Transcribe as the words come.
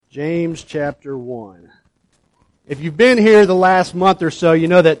James chapter 1. If you've been here the last month or so, you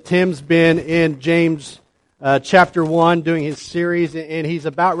know that Tim's been in James chapter 1 doing his series, and he's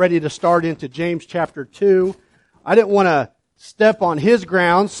about ready to start into James chapter 2. I didn't want to step on his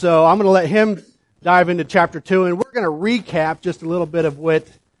ground, so I'm going to let him dive into chapter 2, and we're going to recap just a little bit of what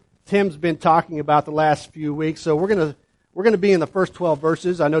Tim's been talking about the last few weeks. So we're going to be in the first 12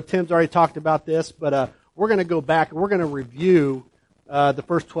 verses. I know Tim's already talked about this, but we're going to go back and we're going to review the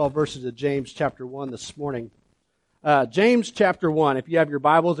first 12 verses of James chapter 1 this morning. James chapter 1, if you have your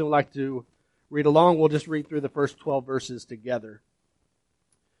Bibles and would like to read along, we'll just read through the first 12 verses together.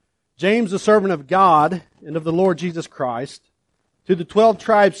 James, a servant of God and of the Lord Jesus Christ, to the 12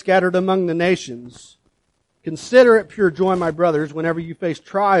 tribes scattered among the nations, consider it pure joy, my brothers, whenever you face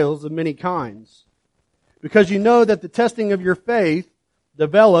trials of many kinds, because you know that the testing of your faith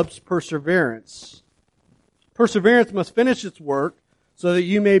develops perseverance. Perseverance must finish its work, so that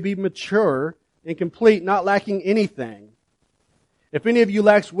you may be mature and complete, not lacking anything. If any of you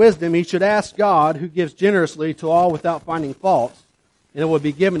lacks wisdom, he should ask God, who gives generously to all without finding fault, and it will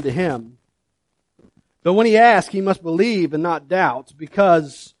be given to him. But when he asks, he must believe and not doubt,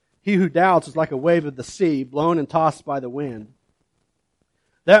 because he who doubts is like a wave of the sea, blown and tossed by the wind.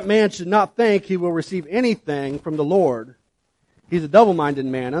 That man should not think he will receive anything from the Lord. He's a double-minded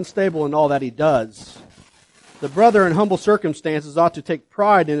man, unstable in all that he does. The brother in humble circumstances ought to take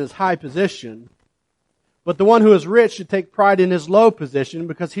pride in his high position, but the one who is rich should take pride in his low position,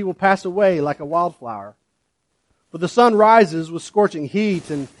 because he will pass away like a wildflower. For the sun rises with scorching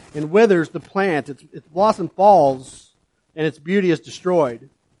heat and withers the plant. Its blossom falls, and its beauty is destroyed.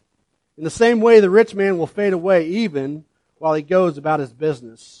 In the same way, the rich man will fade away even while he goes about his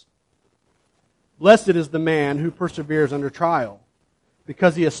business. Blessed is the man who perseveres under trial,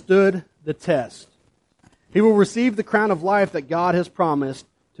 because he has stood the test. He will receive the crown of life that God has promised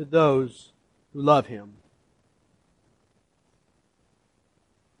to those who love Him.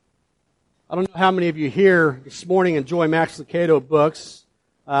 I don't know how many of you here this morning enjoy Max Lucado books.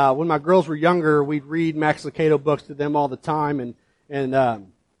 When my girls were younger, we'd read Max Lucado books to them all the time,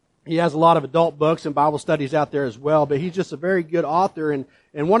 and he has a lot of adult books and Bible studies out there as well, but he's just a very good author, and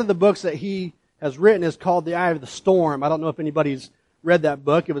one of the books that he has written is called The Eye of the Storm. I don't know if anybody's read that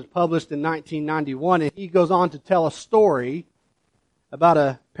book. It was published in 1991, and he goes on to tell a story about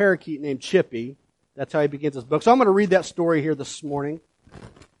a parakeet named Chippy. That's how he begins his book. So I'm going to read that story here this morning.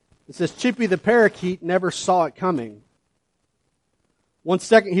 It says, Chippy the parakeet never saw it coming. One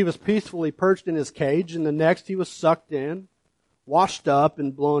second he was peacefully perched in his cage, and the next he was sucked in, washed up,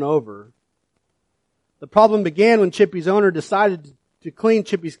 and blown over. The problem began when Chippy's owner decided to clean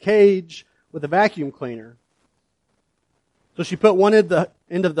Chippy's cage with a vacuum cleaner. So she put one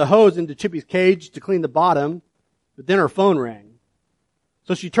end of the hose into Chippy's cage to clean the bottom, but then her phone rang.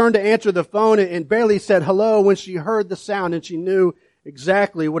 So she turned to answer the phone and barely said hello when she heard the sound, and she knew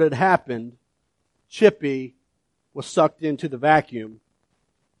exactly what had happened. Chippy was sucked into the vacuum.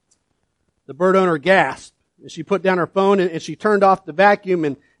 The bird owner gasped, and she put down her phone and she turned off the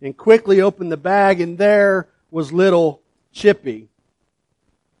vacuum and quickly opened the bag, and there was little Chippy.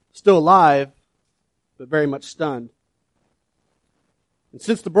 Still alive, but very much stunned. And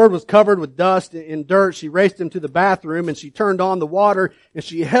since the bird was covered with dust and dirt, she raced him to the bathroom, and she turned on the water, and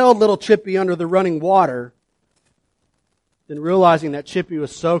she held little Chippy under the running water. Then, realizing that Chippy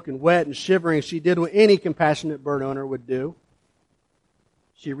was soaking wet and shivering, she did what any compassionate bird owner would do.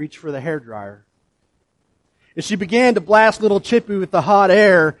 She reached for the hairdryer. And she began to blast little Chippy with the hot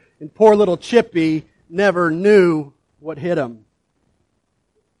air, and poor little Chippy never knew what hit him.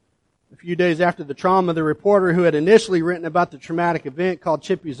 A few days after the trauma, the reporter who had initially written about the traumatic event called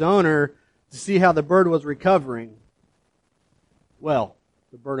Chippy's owner to see how the bird was recovering. Well,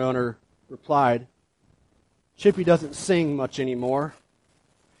 the bird owner replied, Chippy doesn't sing much anymore.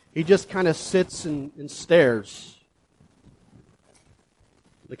 He just kind of sits and stares.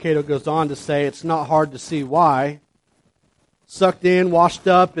 Lucado goes on to say it's not hard to see why. Sucked in, washed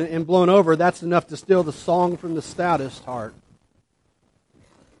up, and blown over, that's enough to steal the song from the stoutest heart.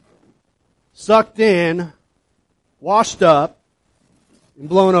 Sucked in, washed up, and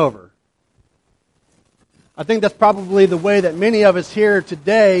blown over. I think that's probably the way that many of us here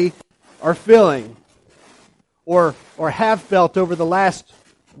today are feeling, or have felt over the last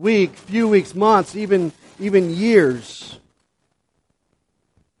week, few weeks, months, even years.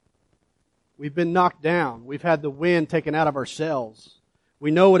 We've been knocked down. We've had the wind taken out of our sails. We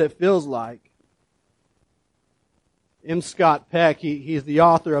know what it feels like. M. Scott Peck, he's the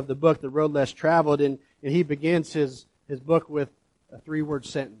author of the book, The Road Less Traveled, and he begins his book with a 3-word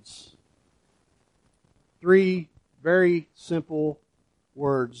sentence. 3 very simple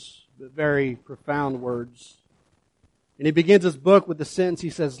words, but very profound words. And he begins his book with the sentence,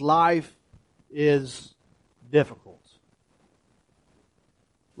 he says, life is difficult.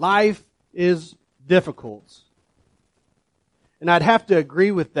 Life is difficult. And I'd have to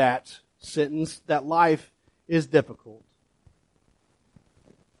agree with that sentence, that life is difficult.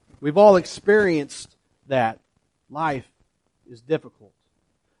 We've all experienced that. Life is difficult.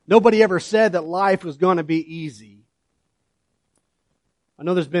 Nobody ever said that life was going to be easy. I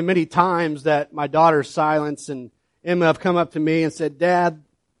know there's been many times that my daughter Silence and Emma have come up to me and said, Dad,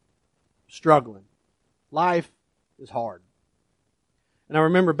 struggling. Life is hard. And I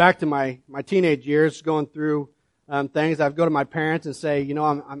remember back to my teenage years going through things. I'd go to my parents and say,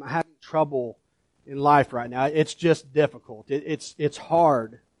 I'm having trouble in life right now. It's just difficult. It's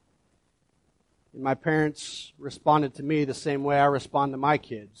hard. And my parents responded to me the same way I respond to my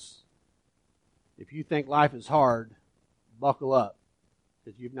kids. If you think life is hard, buckle up,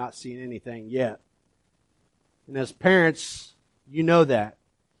 because you've not seen anything yet. And as parents, you know that.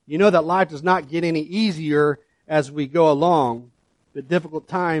 You know that life does not get any easier as we go along, but difficult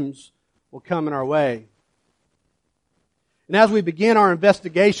times will come in our way. And as we begin our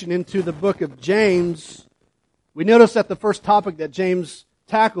investigation into the book of James, we notice that the first topic that James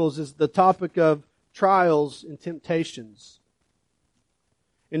tackles is the topic of trials and temptations.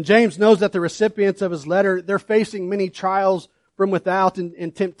 And James knows that the recipients of his letter, they're facing many trials from without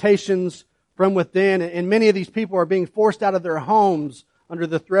and temptations from within. And many of these people are being forced out of their homes under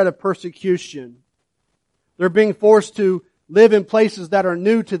the threat of persecution. They're being forced to live in places that are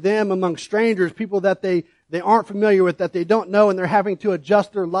new to them among strangers, people that they aren't familiar with, that they don't know, and they're having to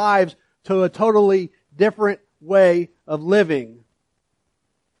adjust their lives to a totally different way of living.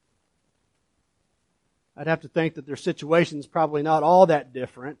 I'd have to think that their situation is probably not all that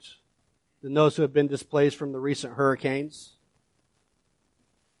different than those who have been displaced from the recent hurricanes.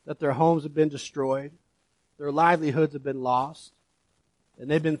 That their homes have been destroyed, their livelihoods have been lost, and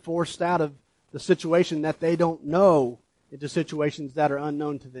they've been forced out of the situation that they don't know into situations that are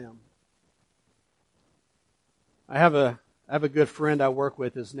unknown to them. I have a good friend I work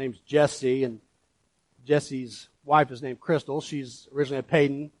with. His name's Jesse, and Jesse's wife is named Crystal. She's originally a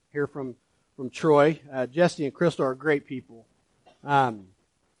Payton here from Troy. Jesse and Crystal are great people. And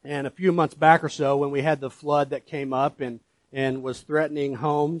a few months back or so, when we had the flood that came up and was threatening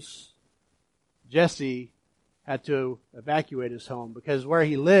homes, Jesse had to evacuate his home because where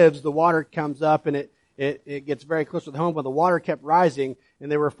he lives, the water comes up and it gets very close to the home, but the water kept rising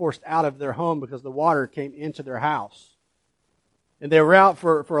and they were forced out of their home because the water came into their house. And they were out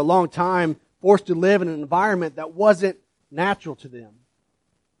for a long time, forced to live in an environment that wasn't natural to them.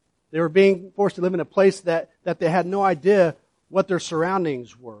 They were being forced to live in a place that they had no idea what their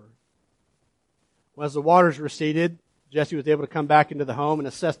surroundings were. Well, as the waters receded, Jesse was able to come back into the home and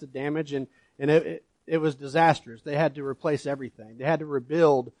assess the damage, and it was disastrous. They had to replace everything. They had to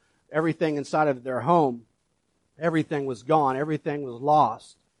rebuild everything inside of their home. Everything was gone. Everything was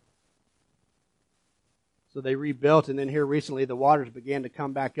lost. So they rebuilt, and then here recently the waters began to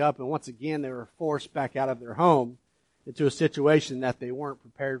come back up, and once again they were forced back out of their home into a situation that they weren't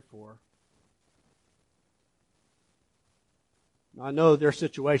prepared for. Now, I know their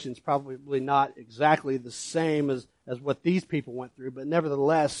situation is probably not exactly the same as what these people went through, but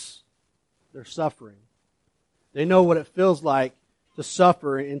nevertheless, they're suffering. They know what it feels like to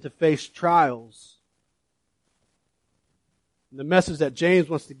suffer and to face trials. And the message that James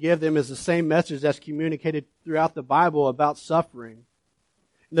wants to give them is the same message that's communicated throughout the Bible about suffering.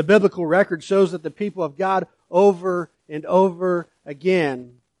 And the biblical record shows that the people of God over and over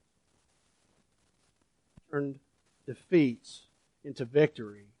again turned defeats into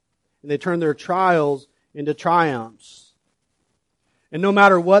victory. And they turned their trials into triumphs. And no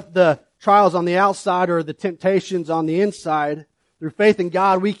matter what the trials on the outside or the temptations on the inside, through faith in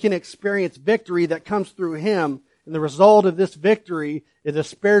God, we can experience victory that comes through Him. And the result of this victory is a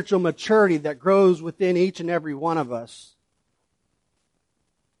spiritual maturity that grows within each and every one of us.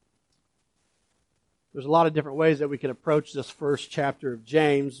 There's a lot of different ways that we can approach this first chapter of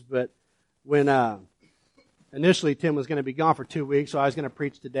James, but when initially Tim was going to be gone for 2 weeks, so I was going to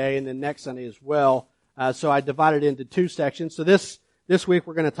preach today and then next Sunday as well. So I divided it into two sections. So this week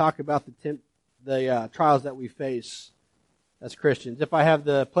we're going to talk about the trials that we face as Christians. If I have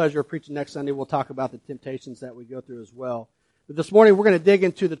the pleasure of preaching next Sunday, we'll talk about the temptations that we go through as well. But this morning we're going to dig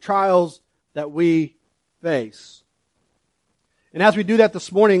into the trials that we face. And as we do that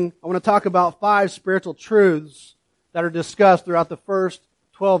this morning, I want to talk about 5 spiritual truths that are discussed throughout the first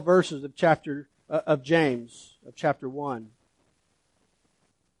 12 verses of James, of chapter 1.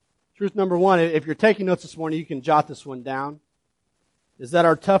 Truth number 1, if you're taking notes this morning, you can jot this one down. is that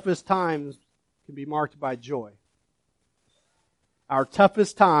our toughest times can be marked by joy. Our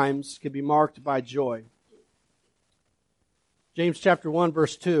toughest times can be marked by joy. James chapter 1,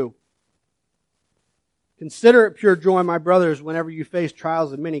 verse 2. Consider it pure joy, my brothers, whenever you face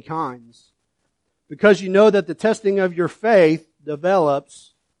trials of many kinds, because you know that the testing of your faith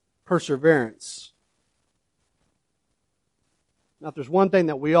develops perseverance. Now, if there's one thing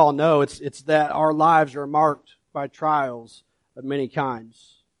that we all know, it's that our lives are marked by trials of many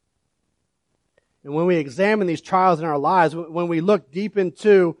kinds. And when we examine these trials in our lives, when we look deep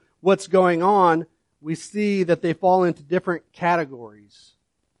into what's going on, we see that they fall into different categories.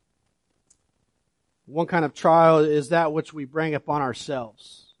 One kind of trial is that which we bring upon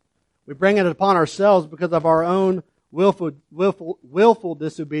ourselves. We bring it upon ourselves because of our own willful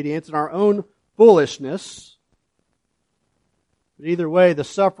disobedience and our own foolishness. But either way, the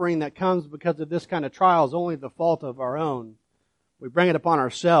suffering that comes because of this kind of trial is only the fault of our own. We bring it upon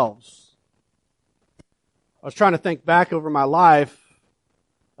ourselves. I was trying to think back over my life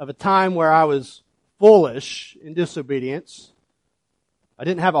of a time where I was foolish in disobedience. I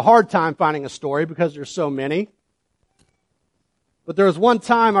didn't have a hard time finding a story because there's so many. But there was one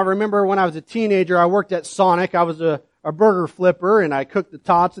time I remember when I was a teenager, I worked at Sonic. I was a burger flipper and I cooked the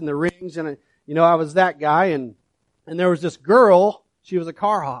tots and the rings and I was that guy and there was this girl, she was a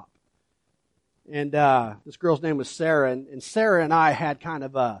car hop. And this girl's name was Sarah and Sarah and I had kind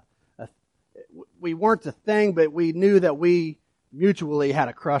of we weren't a thing, but we knew that we mutually had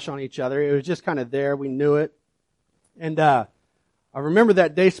a crush on each other. It was just kind of there. We knew it. And I remember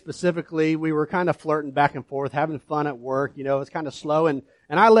that day specifically, we were kind of flirting back and forth, having fun at work. It was kind of slow. And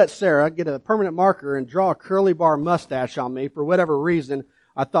I let Sarah get a permanent marker and draw a curly bar mustache on me for whatever reason.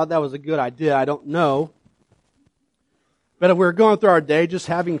 I thought that was a good idea. I don't know. But we were going through our day just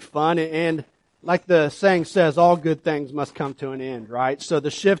having fun. And like the saying says, all good things must come to an end, right? So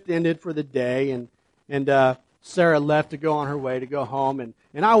the shift ended for the day and Sarah left to go on her way to go home.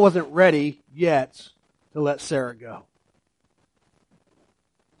 And I wasn't ready yet to let Sarah go.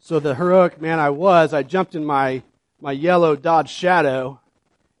 So the heroic man I jumped in my yellow Dodge Shadow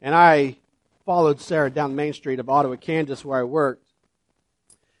and I followed Sarah down Main Street of Ottawa, Kansas, where I worked.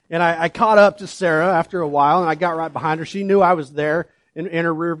 And I caught up to Sarah after a while and I got right behind her. She knew I was there in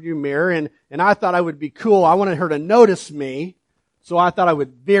her rearview mirror and I thought I would be cool. I wanted her to notice me. So I thought I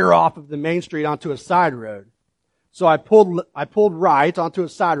would veer off of the main street onto a side road. So I pulled right onto a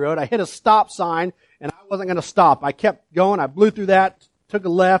side road. I hit a stop sign and I wasn't going to stop. I kept going. I blew through that, took a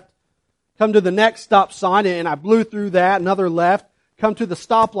left, come to the next stop sign and I blew through that, another left, come to the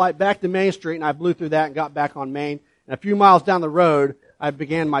stoplight back to Main Street and I blew through that and got back on Main. And a few miles down the road, I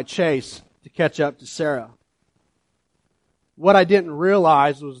began my chase to catch up to Sarah. What I didn't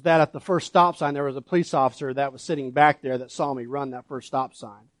realize was that at the first stop sign, there was a police officer that was sitting back there that saw me run that first stop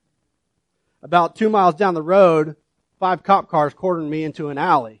sign. About 2 miles down the road, 5 cop cars cornered me into an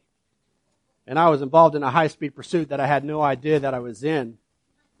alley. And I was involved in a high-speed pursuit that I had no idea that I was in.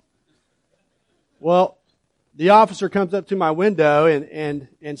 Well, the officer comes up to my window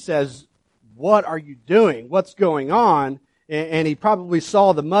and says, "What are you doing? What's going on?" And he probably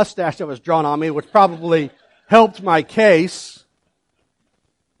saw the mustache that was drawn on me, which probably helped my case.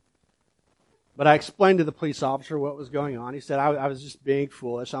 But I explained to the police officer what was going on. He said, I was just being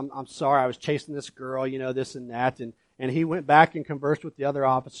foolish. I'm sorry. I was chasing this girl, this and that. And he went back and conversed with the other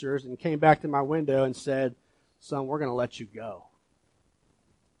officers and came back to my window and said, "Son, we're going to let you go."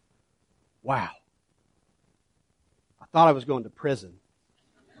 Wow. I thought I was going to prison.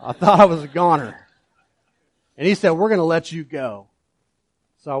 I thought I was a goner. And he said, "We're going to let you go."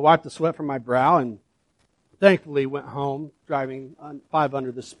 So I wiped the sweat from my brow and thankfully went home driving 5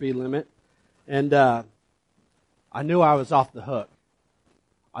 under the speed limit. And I knew I was off the hook.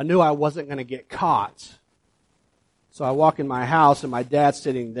 I knew I wasn't going to get caught. So I walk in my house and my dad's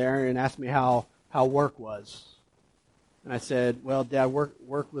sitting there and asked me how work was. And I said, "Well, Dad,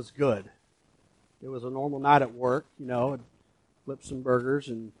 work was good. It was a normal night at work, I'd flipped some burgers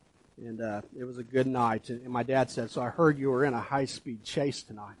and it was a good night." And my dad said, "So I heard you were in a high-speed chase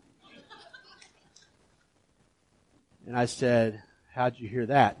tonight." And I said, "How'd you hear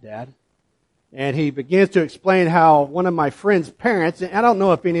that, Dad?" And he begins to explain how one of my friend's parents, and I don't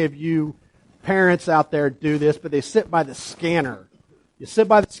know if any of you parents out there do this, but they sit by the scanner. You sit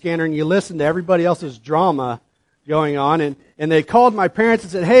by the scanner and you listen to everybody else's drama going on. And they called my parents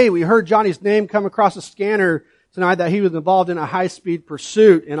and said, "Hey, we heard Johnny's name come across the scanner tonight that he was involved in a high-speed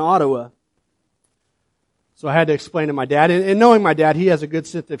pursuit in Ottawa." So I had to explain to my dad. And knowing my dad, he has a good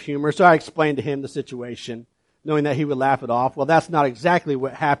sense of humor, so I explained to him the situation, knowing that he would laugh it off. Well, that's not exactly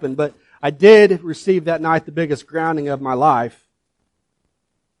what happened, but I did receive that night the biggest grounding of my life.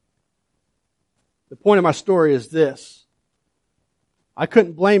 The point of my story is this. I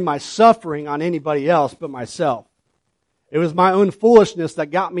couldn't blame my suffering on anybody else but myself. It was my own foolishness that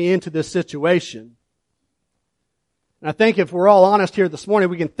got me into this situation. And I think if we're all honest here this morning,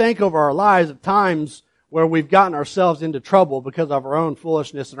 we can think over our lives of times where we've gotten ourselves into trouble because of our own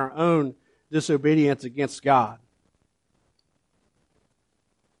foolishness and our own disobedience against God.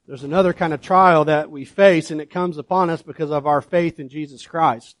 There's another kind of trial that we face, and it comes upon us because of our faith in Jesus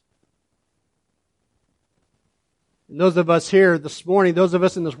Christ. And those of us here this morning, those of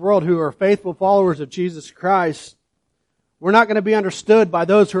us in this world who are faithful followers of Jesus Christ, we're not going to be understood by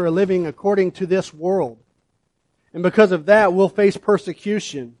those who are living according to this world. And because of that, we'll face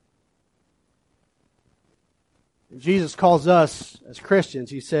persecution. And Jesus calls us as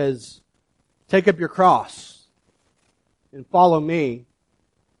Christians, He says, take up your cross and follow me.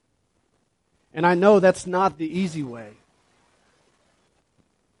 And I know that's not the easy way.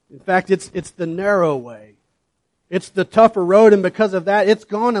 In fact, it's the narrow way. It's the tougher road, and because of that, it's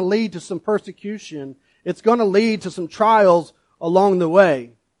going to lead to some persecution. It's going to lead to some trials along the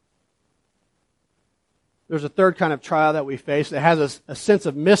way. There's a third kind of trial that we face that has a sense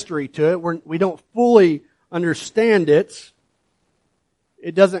of mystery to it. We don't fully understand it.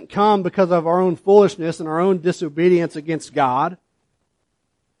 It doesn't come because of our own foolishness and our own disobedience against God.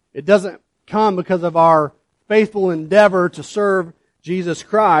 It doesn't come because of our faithful endeavor to serve Jesus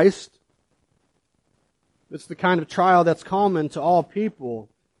Christ. It's the kind of trial that's common to all people.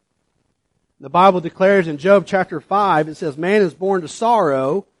 The Bible declares in Job chapter 5, it says, man is born to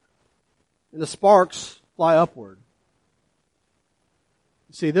sorrow, and the sparks fly upward.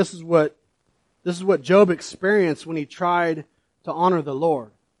 You see, this is what Job experienced when he tried to honor the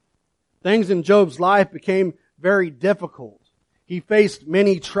Lord. Things in Job's life became very difficult. He faced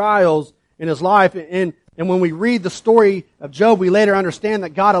many trials in his life, and when we read the story of Job, we later understand that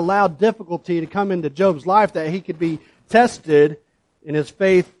God allowed difficulty to come into Job's life that he could be tested in his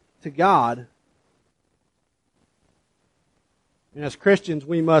faith to God. And as Christians,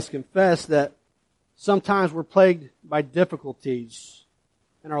 we must confess that sometimes we're plagued by difficulties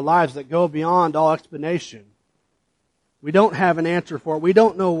in our lives that go beyond all explanation. We don't have an answer for it. We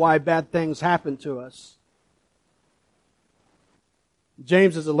don't know why bad things happen to us.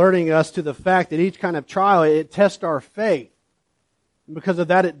 James is alerting us to the fact that each kind of trial, it tests our faith. And because of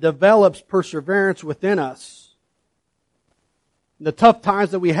that, it develops perseverance within us. The tough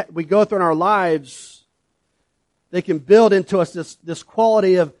times that we go through in our lives, they can build into us this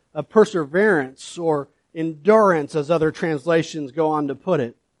quality of perseverance or endurance, as other translations go on to put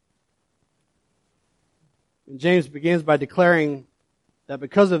it. And James begins by declaring that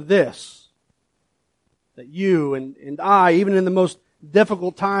because of this, that you and I, even in the most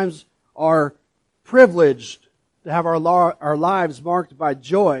difficult times, are privileged to have our lives marked by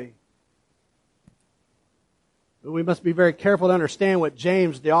joy. But we must be very careful to understand what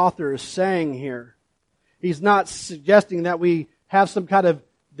James, the author, is saying here. He's not suggesting that we have some kind of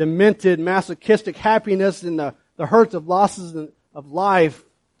demented, masochistic happiness in the hurts of losses of life.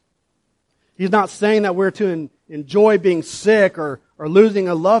 He's not saying that we're to enjoy being sick or losing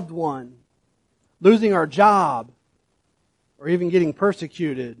a loved one, losing our job, or even getting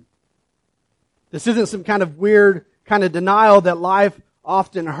persecuted. This isn't some kind of weird kind of denial that life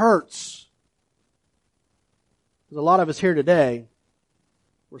often hurts. Because a lot of us here today,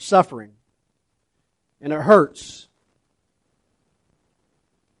 we're suffering. And it hurts.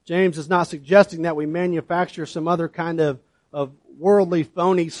 James is not suggesting that we manufacture some other kind of worldly,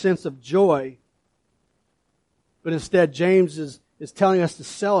 phony sense of joy. But instead, James is telling us to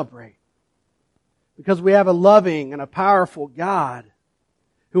celebrate. Because we have a loving and a powerful God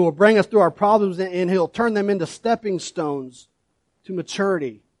who will bring us through our problems, and He'll turn them into stepping stones to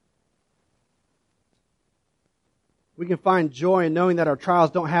maturity. We can find joy in knowing that our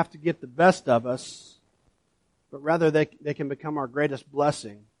trials don't have to get the best of us, but rather they can become our greatest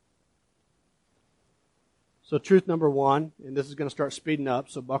blessing. So truth number one, and this is going to start speeding up,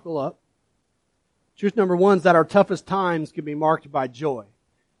 so buckle up. Truth number one is that our toughest times can be marked by joy.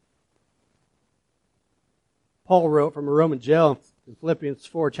 Paul wrote from a Roman jail in Philippians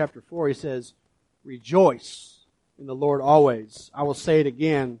 4, chapter 4, he says, rejoice in the Lord always. I will say it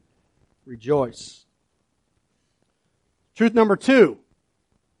again, rejoice. Truth number two,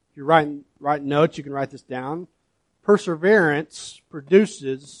 if you're writing notes, you can write this down. Perseverance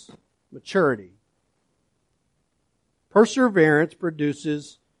produces maturity. Perseverance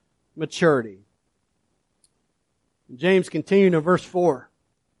produces maturity. And James continued in verse 4.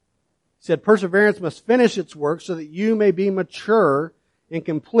 He said, perseverance must finish its work so that you may be mature and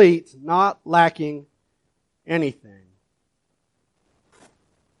complete, not lacking anything.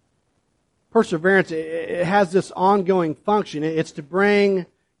 perseverance, it has this ongoing function. It's to bring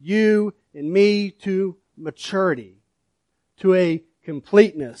you and me to maturity, to a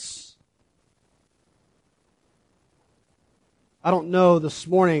completeness. I don't know this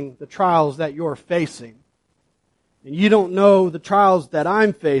morning the trials that you're facing. And you don't know the trials that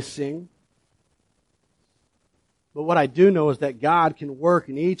I'm facing. But what I do know is that God can work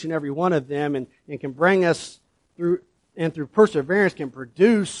in each and every one of them and can bring us through, and through perseverance can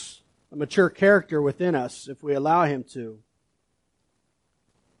produce a mature character within us if we allow Him to.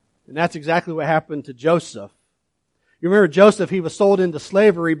 And that's exactly what happened to Joseph. You remember Joseph, he was sold into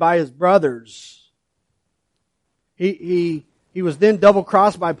slavery by his brothers. He was then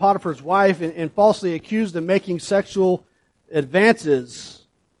double-crossed by Potiphar's wife and falsely accused of making sexual advances.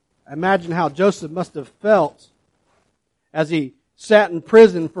 Imagine how Joseph must have felt as he sat in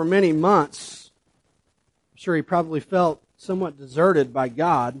prison for many months. I'm sure he probably felt somewhat deserted by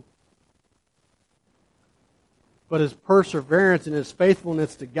God. But his perseverance and his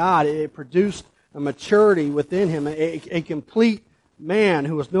faithfulness to God, it produced a maturity within him, a complete man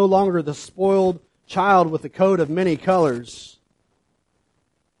who was no longer the spoiled child with a coat of many colors.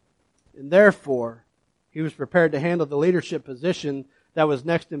 And therefore, he was prepared to handle the leadership position that was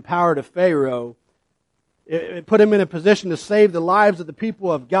next in power to Pharaoh. It put him in a position to save the lives of the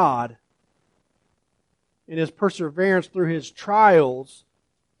people of God. In his perseverance through his trials,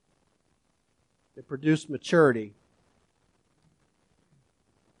 it produced maturity.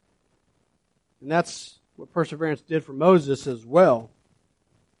 And that's what perseverance did for Moses as well.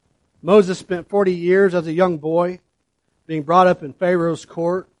 Moses spent 40 years as a young boy being brought up in Pharaoh's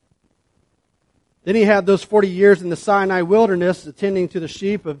court. Then he had those 40 years in the Sinai wilderness attending to the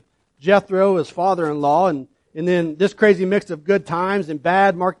sheep of Jethro, his father-in-law. And then this crazy mix of good times and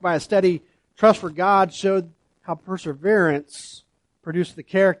bad, marked by a steady trust for God, showed how perseverance produced the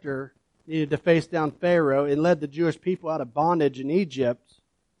character needed to face down Pharaoh and led the Jewish people out of bondage in Egypt.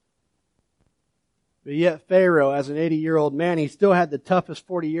 But yet Pharaoh, as an 80-year-old man, he still had the toughest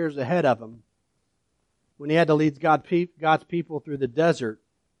 40 years ahead of him when he had to lead God's people through the desert.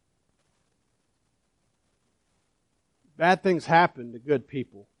 Bad things happen to good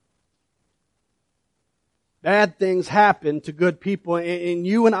people. Bad things happen to good people, and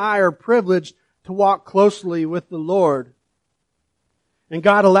you and I are privileged to walk closely with the Lord. And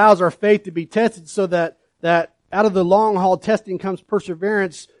God allows our faith to be tested so that out of the long haul testing comes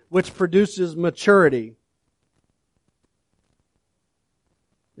perseverance, which produces maturity.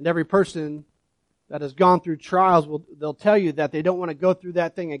 And every person that has gone through trials, they'll tell you that they don't want to go through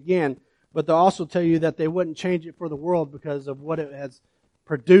that thing again, but they'll also tell you that they wouldn't change it for the world because of what it has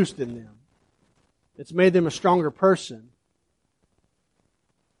produced in them. It's made them a stronger person.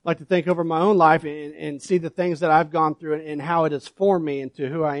 I like to think over my own life and see the things that I've gone through and how it has formed me into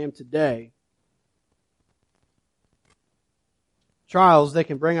who I am today. Trials, they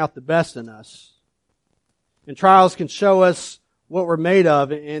can bring out the best in us. And trials can show us what we're made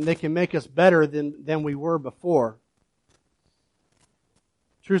of, and they can make us better than we were before.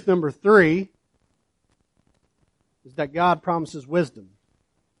 Truth number 3 is that God promises wisdom.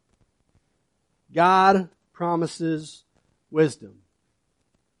 God promises wisdom.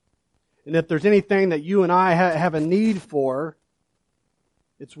 And if there's anything that you and I have a need for,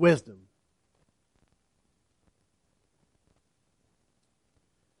 it's wisdom.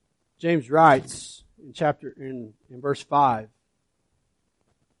 James writes in verse 5, it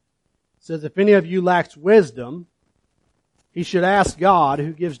says, "If any of you lacks wisdom, he should ask God,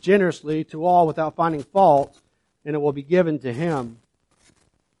 who gives generously to all without finding fault, and it will be given to him."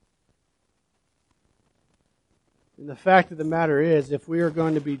 And the fact of the matter is, if we are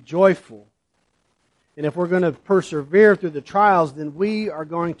going to be joyful, and if we're going to persevere through the trials, then we are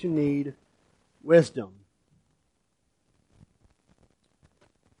going to need wisdom.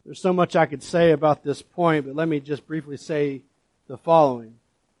 There's so much I could say about this point, but let me just briefly say the following.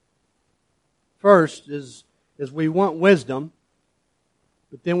 First is we want wisdom,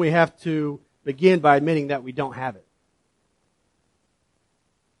 but then we have to begin by admitting that we don't have it.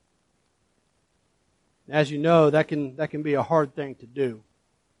 As you know, that can be a hard thing to do,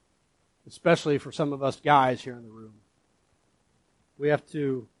 especially for some of us guys here in the room. We have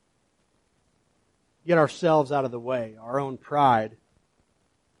to get ourselves out of the way, our own pride.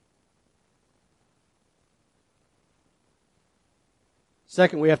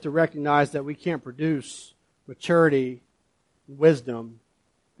 Second, we have to recognize that we can't produce maturity and wisdom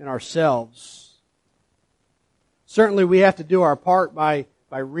in ourselves. Certainly, we have to do our part by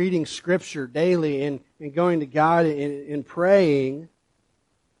reading Scripture daily and going to God and praying.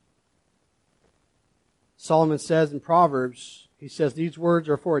 Solomon says in Proverbs, He says these words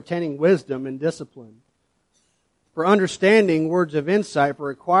are for attaining wisdom and discipline, for understanding words of insight, for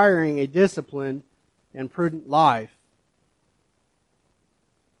acquiring a disciplined and prudent life.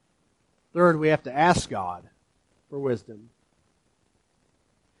 Third, we have to ask God for wisdom.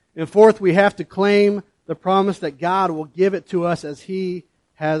 And fourth, we have to claim the promise that God will give it to us as He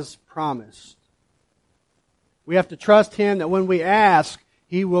has promised. We have to trust Him that when we ask,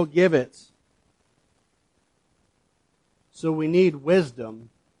 He will give it. So we need wisdom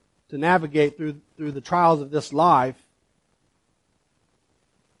to navigate through the trials of this life.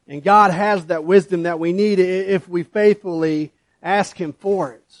 And God has that wisdom that we need if we faithfully ask Him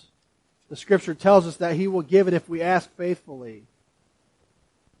for it. The Scripture tells us that He will give it if we ask faithfully.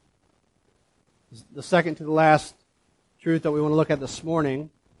 The second to the last truth that we want to look at this morning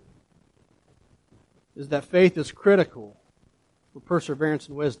is that faith is critical for perseverance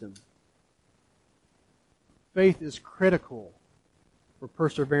and wisdom. Faith is critical for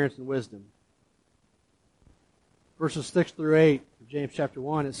perseverance and wisdom. Verses 6 through 8 of James chapter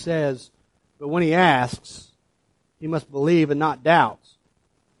 1, it says, "But when he asks, he must believe and not doubt.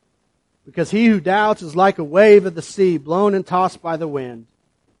 Because he who doubts is like a wave of the sea, blown and tossed by the wind.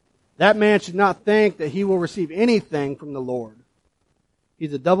 That man should not think that he will receive anything from the Lord.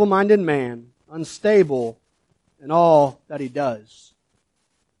 He's a double-minded man, unstable in all that he does."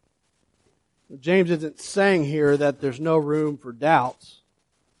 James isn't saying here that there's no room for doubts.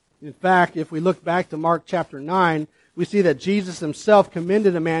 In fact, if we look back to Mark chapter 9, we see that Jesus Himself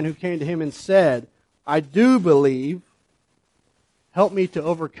commended a man who came to Him and said, "I do believe. Help me to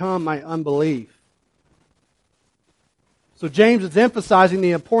overcome my unbelief." So James is emphasizing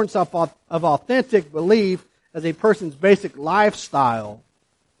the importance of authentic belief as a person's basic lifestyle,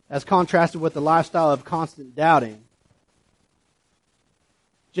 as contrasted with the lifestyle of constant doubting.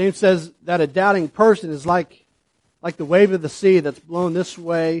 James says that a doubting person is like the wave of the sea that's blown this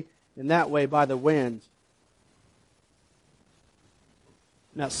way and that way by the wind.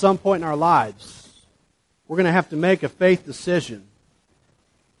 And at some point in our lives, we're going to have to make a faith decision.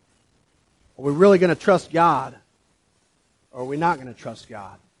 Are we really going to trust God? Or are we not going to trust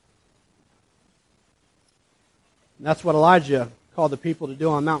God? And that's what Elijah called the people to do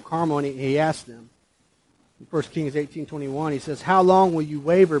on Mount Carmel, and he asked them. In 1 Kings 18:21, he says, "How long will you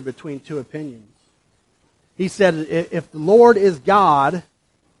waver between two opinions?" He said, "If the Lord is God,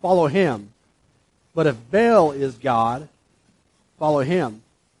 follow Him. But if Baal is God, follow him."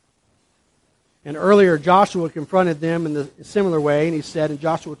 And earlier Joshua confronted them in a similar way, and he said in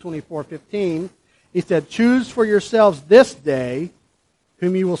Joshua 24:15, he said, "Choose for yourselves this day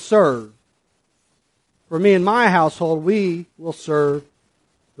whom you will serve. For me and my household, we will serve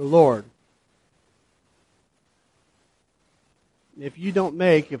the Lord." If we don't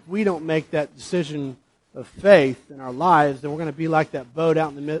make that decision of faith in our lives, then we're going to be like that boat out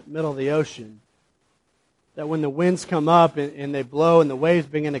in the middle of the ocean. That when the winds come up and they blow and the waves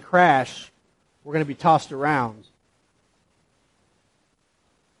begin to crash, we're going to be tossed around.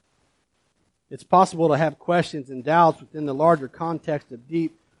 It's possible to have questions and doubts within the larger context of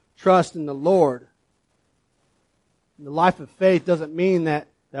deep trust in the Lord. And the life of faith doesn't mean that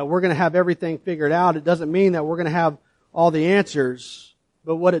we're going to have everything figured out. It doesn't mean that we're going to have all the answers.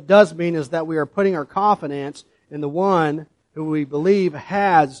 But what it does mean is that we are putting our confidence in the one who we believe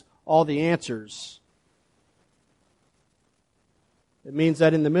has all the answers. It means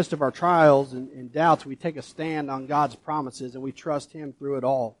that in the midst of our trials and doubts, we take a stand on God's promises and we trust Him through it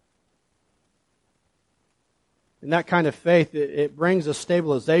all. And that kind of faith, it brings a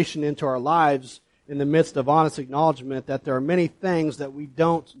stabilization into our lives in the midst of honest acknowledgement that there are many things that we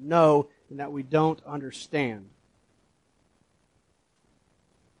don't know and that we don't understand.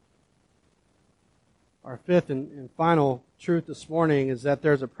 Our fifth and final truth this morning is that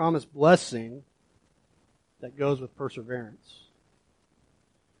there's a promised blessing that goes with perseverance.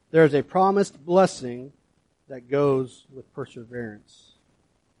 There's a promised blessing that goes with perseverance.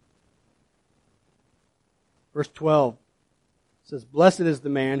 Verse 12 says, "Blessed is the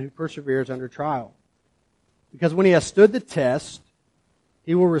man who perseveres under trial, because when he has stood the test,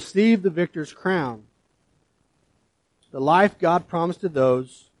 he will receive the victor's crown, the life God promised to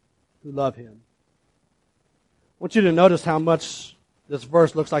those who love Him." I want you to notice how much this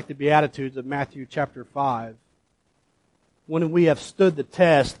verse looks like the Beatitudes of Matthew chapter 5. When we have stood the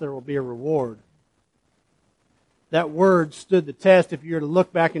test, there will be a reward. That word, stood the test, if you were to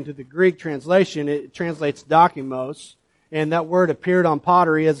look back into the Greek translation, it translates dokimos. And that word appeared on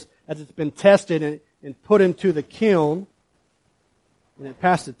pottery as it's been tested and put into the kiln. And it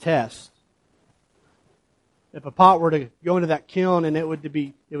passed the test. If a pot were to go into that kiln and it would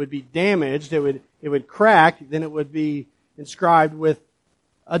be damaged, it would crack, then it would be inscribed with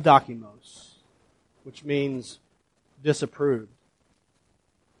a dokimos, which means disapproved.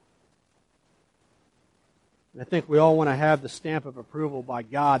 And I think we all want to have the stamp of approval by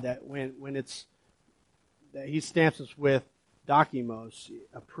God that that He stamps us with dokimos,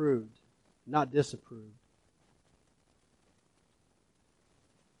 approved, not disapproved.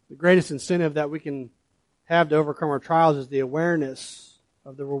 The greatest incentive that we can have to overcome our trials is the awareness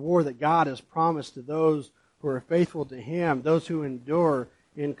of the reward that God has promised to those who are faithful to Him, those who endure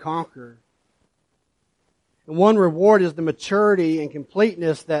and conquer. And one reward is the maturity and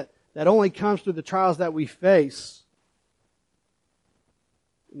completeness that only comes through the trials that we face.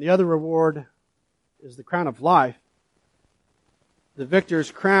 And the other reward is the crown of life. The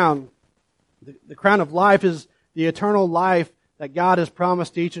victor's crown. The crown of life is the eternal life that God has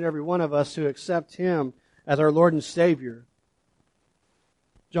promised to each and every one of us who accept Him as our Lord and Savior.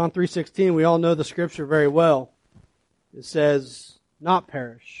 John 3:16, we all know the scripture very well. It says, not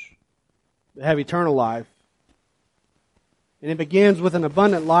perish, but have eternal life. And it begins with an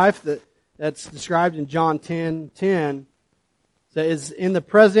abundant life that's described in John 10:10. That is in the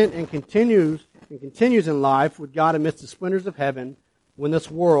present and continues in life with God amidst the splendors of heaven when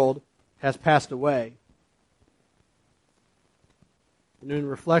this world has passed away. And in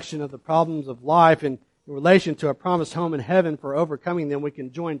reflection of the problems of life and in relation to a promised home in heaven for overcoming them, we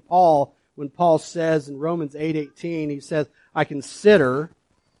can join Paul when Paul says in Romans 8:18, he says, I consider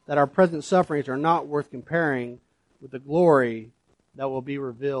that our present sufferings are not worth comparing with the glory that will be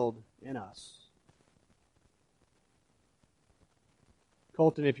revealed in us.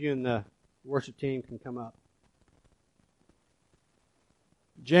 Colton, if you and the worship team can come up.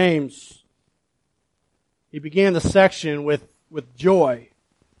 James, he began the section with joy.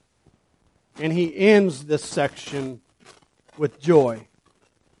 And he ends this section with joy.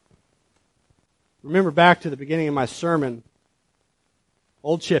 Remember back to the beginning of my sermon,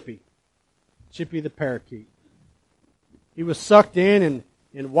 old Chippy the parakeet. He was sucked in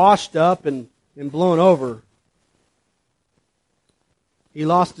and washed up and blown over. He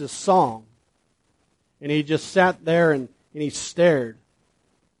lost his song. And he just sat there and he stared.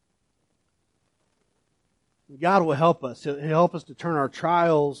 God will help us. He'll help us to turn our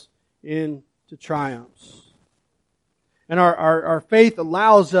trials into triumphs. And our faith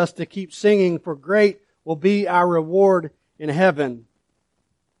allows us to keep singing, for great will be our reward in heaven.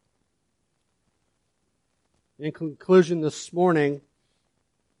 In conclusion this morning,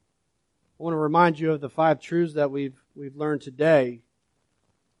 I want to remind you of the 5 truths that we've learned today.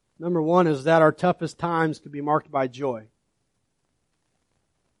 Number 1 is that our toughest times can be marked by joy.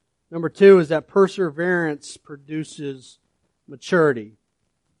 Number 2 is that perseverance produces maturity.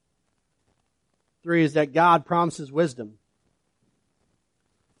 3 is that God promises wisdom.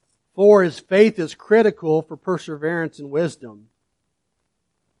 4 is faith is critical for perseverance and wisdom.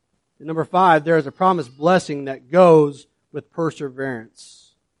 And number 5, there is a promised blessing that goes with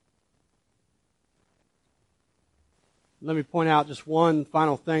perseverance. Let me point out just one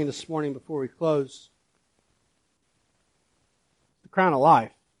final thing this morning before we close. The crown of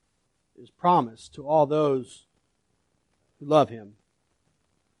life is promised to all those who love Him.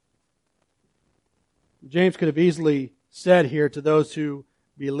 James could have easily said here to those who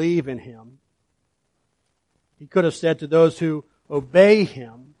believe in Him. He could have said to those who obey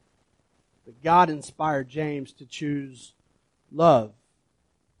Him, but God inspired James to choose love.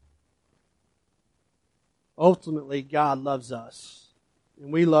 Ultimately, God loves us,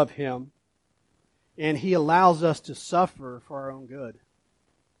 and we love Him, and He allows us to suffer for our own good.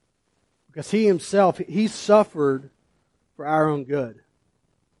 Because He Himself, He suffered for our own good.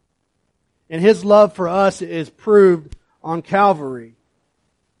 And His love for us is proved on Calvary.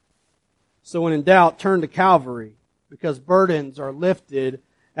 So when in doubt, turn to Calvary, because burdens are lifted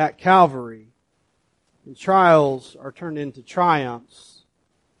at Calvary, and trials are turned into triumphs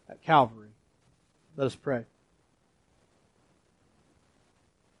at Calvary. Let us pray.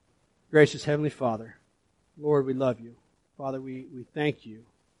 Gracious Heavenly Father, Lord, we love You. Father, we thank You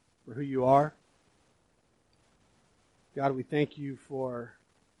for who You are. God, we thank You for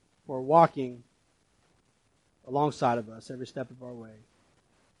walking alongside of us every step of our way.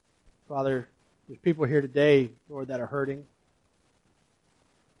 Father, there's people here today, Lord, that are hurting.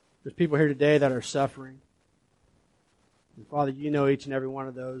 There's people here today that are suffering. And Father, You know each and every one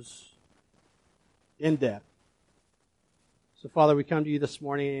of those in depth. So Father, we come to You this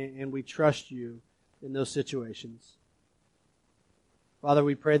morning and we trust You in those situations. Father,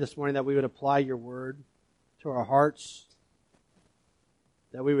 we pray this morning that we would apply Your word to our hearts,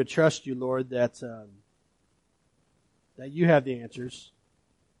 that we would trust You, Lord, that You have the answers,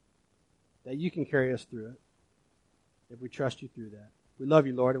 that You can carry us through it, if we trust you through that. We love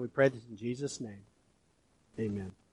you, Lord, and we pray this in Jesus' name. Amen.